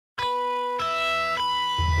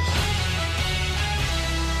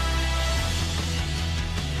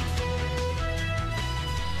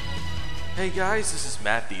Hey guys, this is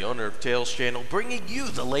Matt, the owner of Tales Channel, bringing you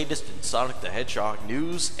the latest in Sonic the Hedgehog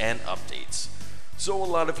news and updates. So a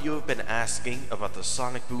lot of you have been asking about the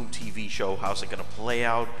Sonic Boom TV show. How's it going to play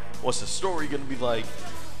out? What's the story going to be like?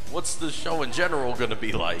 What's the show in general going to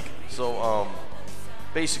be like? So,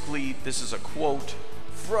 basically, this is a quote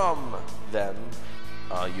from them,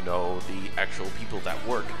 the actual people that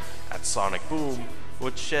work at Sonic Boom,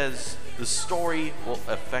 which says the story will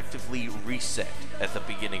effectively reset at the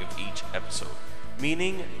beginning of each episode,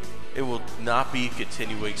 meaning it will not be a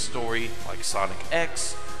continuing story like Sonic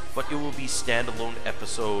X, but it will be standalone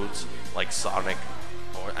episodes like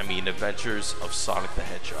Adventures of Sonic the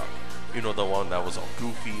Hedgehog. You know, the one that was all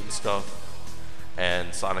goofy and stuff,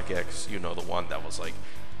 and Sonic X, you know, the one that was like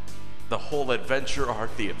the whole adventure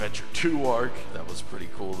arc, the Adventure 2 arc. That was pretty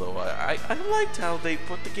cool, though. I liked how they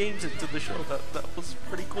put the games into the show. That was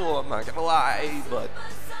pretty cool, I'm not gonna lie. But,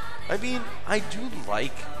 I mean, I do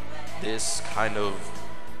like this kind of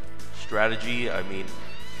strategy. I mean,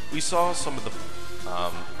 we saw some of the,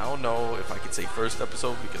 I don't know if I could say first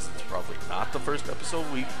episode, because it's probably not the first episode,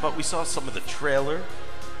 but we saw some of the trailer,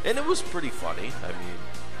 and it was pretty funny. I mean,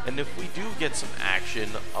 and if we do get some action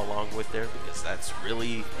along with there, because that's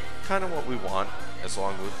really kind of what we want, as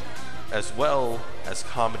well as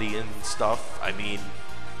comedy and stuff, I mean,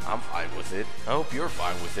 I'm fine with it. I hope you're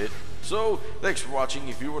fine with it. So, thanks for watching.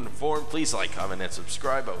 If you were informed, please like, comment, and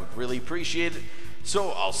subscribe. I would really appreciate it. So,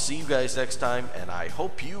 I'll see you guys next time, and I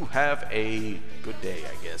hope you have a good day,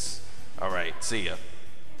 I guess. Alright, see ya.